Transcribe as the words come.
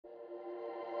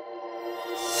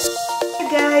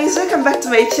guys, welcome back to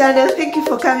my channel. Thank you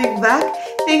for coming back.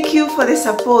 Thank you for the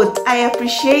support. I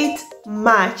appreciate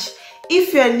much.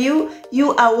 If you are new,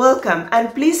 you are welcome,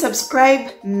 and please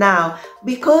subscribe now,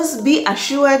 because be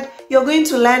assured you're going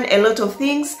to learn a lot of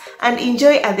things and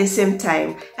enjoy at the same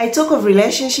time. I talk of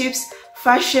relationships,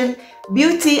 fashion,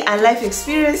 beauty and life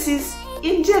experiences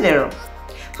in general.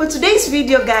 For today's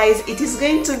video guys, it is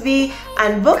going to be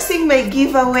unboxing my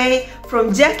giveaway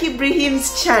from Jackie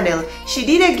Brehm's channel. She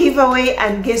did a giveaway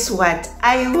and guess what?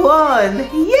 I won!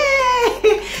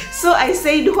 Yay! So I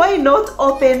said, why not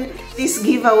open this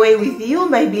giveaway with you,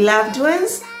 my beloved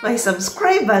ones, my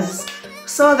subscribers.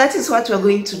 So that is what we're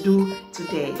going to do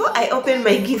today. Before I open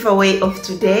my giveaway of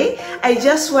today, I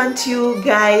just want you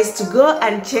guys to go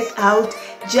and check out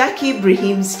Jackie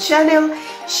Brehm's channel.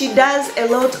 She does a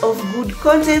lot of good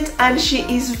content and she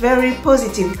is very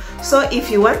positive. So if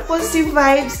you want positive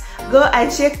vibes, go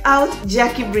and check out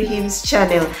Jackie Brehm's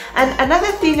channel. And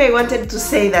another thing I wanted to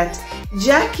say, that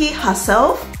Jackie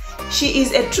herself, she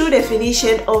is a true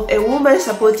definition of a woman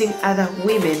supporting other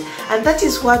women, and that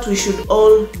is what we should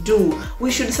all do.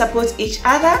 We should support each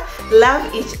other,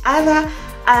 love each other,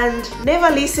 and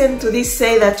never listen to this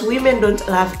say that women don't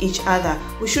love each other.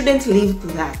 We shouldn't live to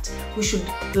that. We should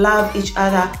love each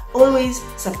other, always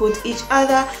support each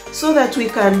other so that we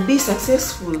can be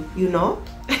successful, you know.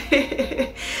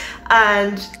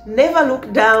 And never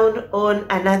look down on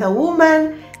another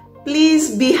woman.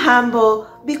 Please be humble,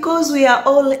 because we are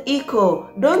all equal.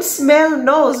 Don't smell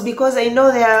nose, because I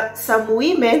know there are some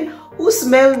women who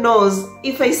smell nose.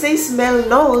 If I say smell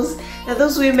nose, there are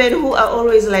those women who are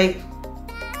always like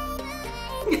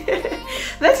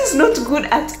that is not good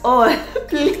at all.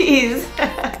 Please.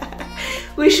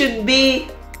 We should be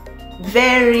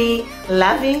very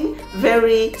loving,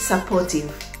 very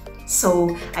supportive.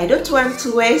 So I don't want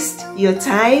to waste your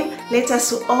time. Let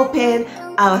us open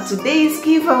our today's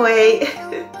giveaway.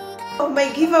 Oh, my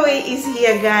giveaway is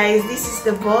here guys. This is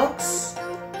the box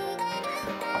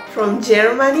from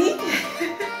Germany.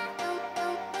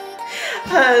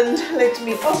 And let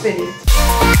me open it.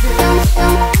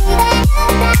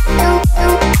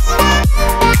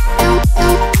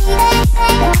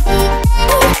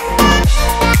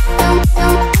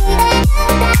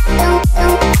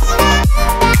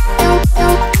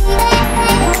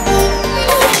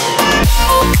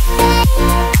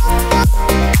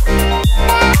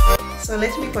 So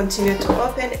let me continue to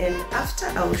open, and after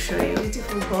I'll show you a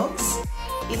beautiful box.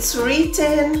 It's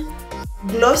written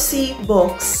Glossy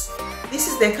Box. This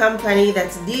is the company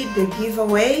that did the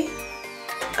giveaway,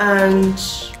 and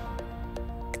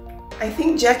I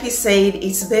think Jackie said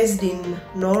it's based in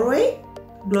Norway.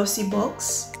 Glossy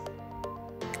Box.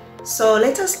 So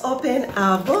let us open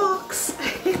our box.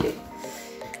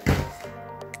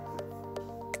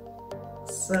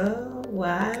 So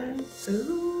 1,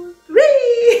 2, 3.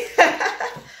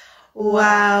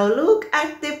 Wow, look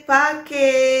at the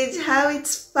package, how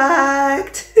it's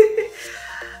packed.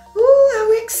 Ooh,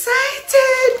 I'm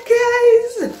excited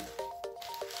guys.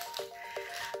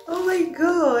 Oh my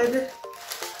god.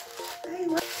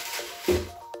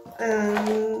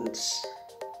 And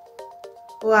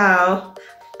wow,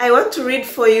 I want to read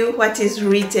for you what is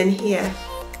written here,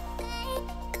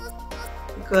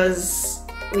 because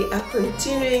we are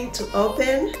continuing to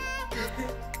open.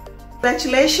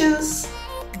 Congratulations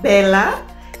Bella,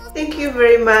 thank you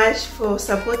very much for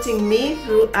supporting me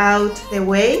throughout the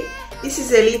way. This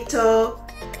is a little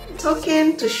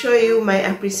token to show you my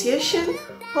appreciation.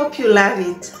 Hope you love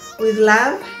it. With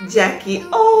love, Jackie.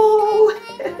 Oh,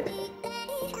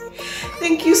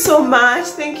 thank you so much.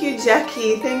 Thank you,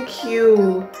 Jackie. Thank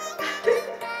you.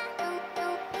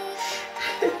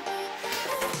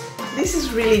 This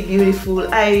is really beautiful.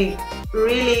 I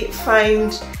really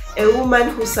find a woman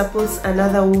who supports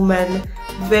another woman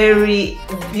very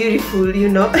beautiful, you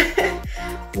know.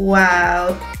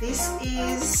 Wow, this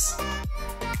is,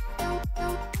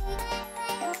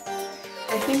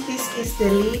 I think this is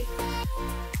the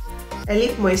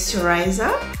lip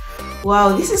moisturizer.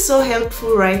 Wow, this is so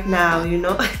helpful right now, you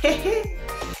know.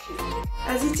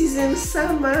 As it is in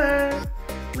summer,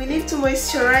 we need to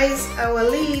moisturize our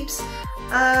lips,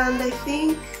 and I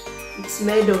think it's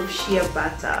made of shea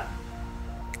butter.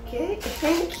 Okay,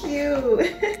 thank you.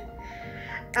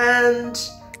 And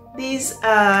these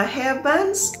are hair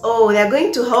bands. Oh, they're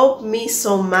going to help me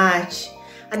so much.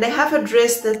 And I have a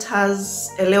dress that has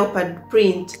a leopard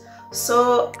print,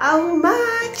 so I'll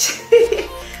match.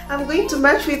 I'm going to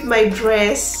match with my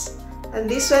dress. And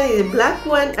this one is a black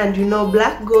one, and you know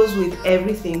black goes with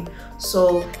everything.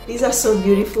 So these are so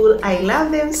beautiful. I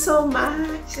love them so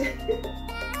much.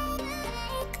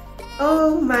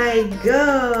 Oh my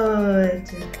god.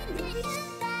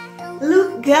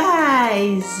 Look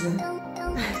guys.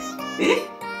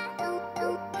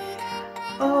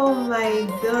 Oh my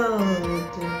god.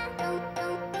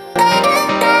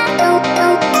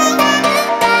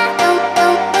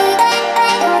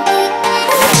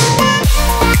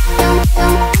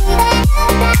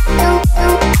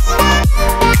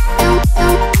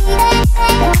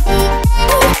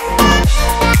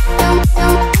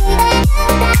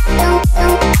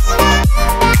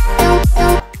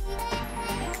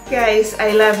 Guys,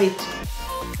 I love it.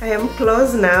 I am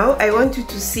close now. I want you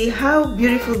to see how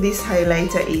beautiful this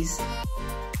highlighter is.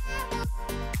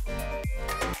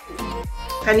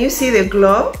 Can you see the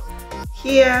glow?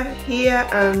 Here, here,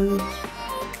 and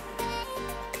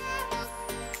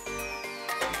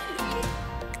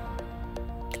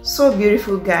so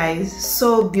beautiful guys,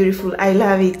 so beautiful. I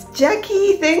love it.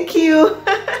 Jackie, thank you.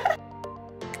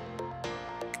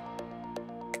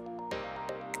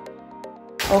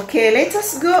 Okay, let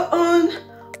us go on.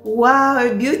 Wow,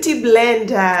 a beauty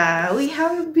blender. We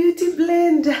have a beauty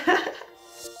blender.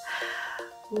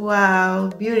 Wow,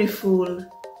 beautiful.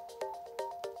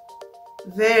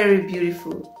 Very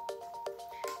beautiful.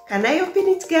 Can I open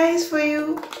it guys for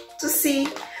you to see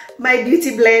my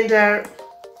beauty blender?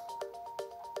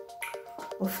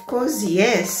 Of course,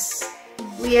 yes.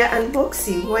 We are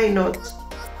unboxing, why not?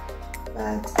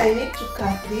 But I need to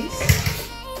cut this.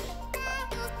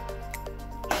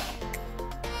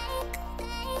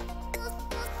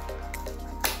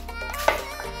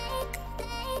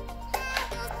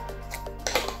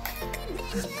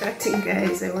 I'm cutting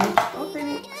guys, I want to open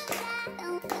it.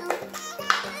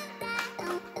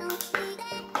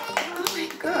 Oh my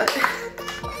god.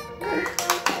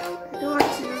 I don't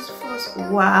want to use force.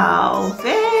 Wow,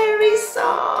 very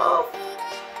soft.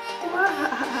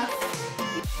 Wow.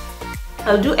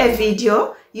 I'll do a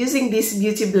video using this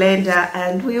beauty blender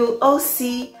and we will all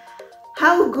see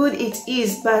how good it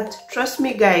is, but trust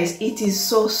me guys, it is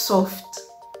so soft.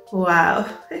 Wow.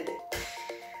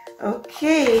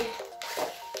 Okay.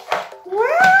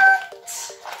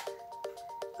 What?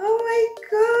 Oh my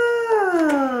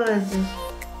god.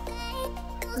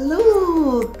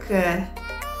 Look.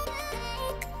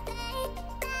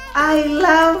 I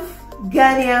love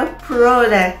Garnier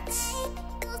products.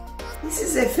 This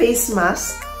is a face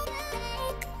mask.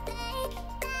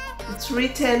 It's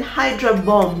written Hydra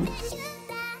Bomb.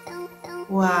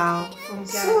 Wow.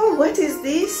 So what is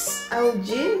this?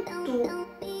 Augin to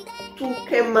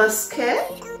masque?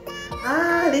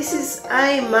 Ah, this is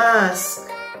eye mask.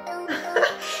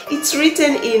 It's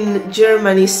written in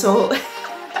Germany, so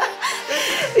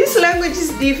this language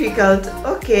is difficult.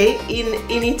 Okay,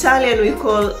 in Italian we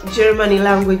call Germany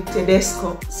language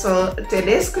tedesco. So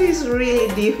tedesco is really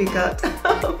difficult.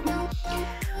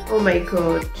 Oh my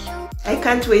god. I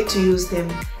can't wait to use them.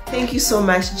 Thank you so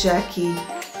much, Jackie.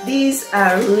 These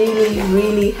are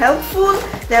really helpful.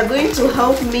 They're going to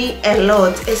help me a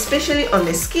lot, especially on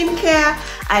the skincare.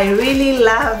 I really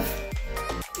love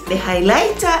the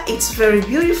highlighter. It's very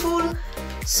beautiful.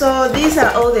 So these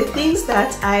are all the things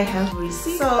that I have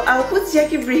received. So I'll put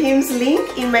Jackie Brehm's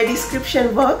link in my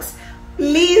description box.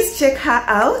 Please check her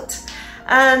out.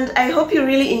 And I hope you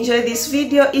really enjoyed this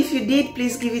video. If you did,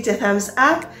 please give it a thumbs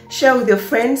up. Share with your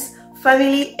friends,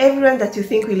 family, everyone that you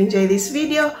think will enjoy this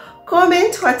video.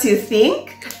 Comment what you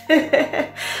think.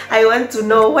 I want to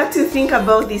know what you think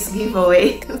about this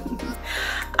giveaway.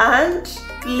 And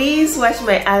please watch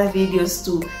my other videos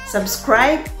too.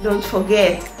 Subscribe, don't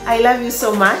forget. I love you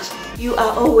so much. You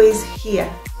are always here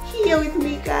with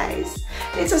me guys.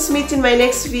 Let us meet in my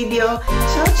next video.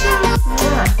 Ciao ciao.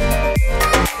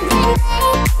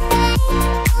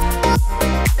 Mwah.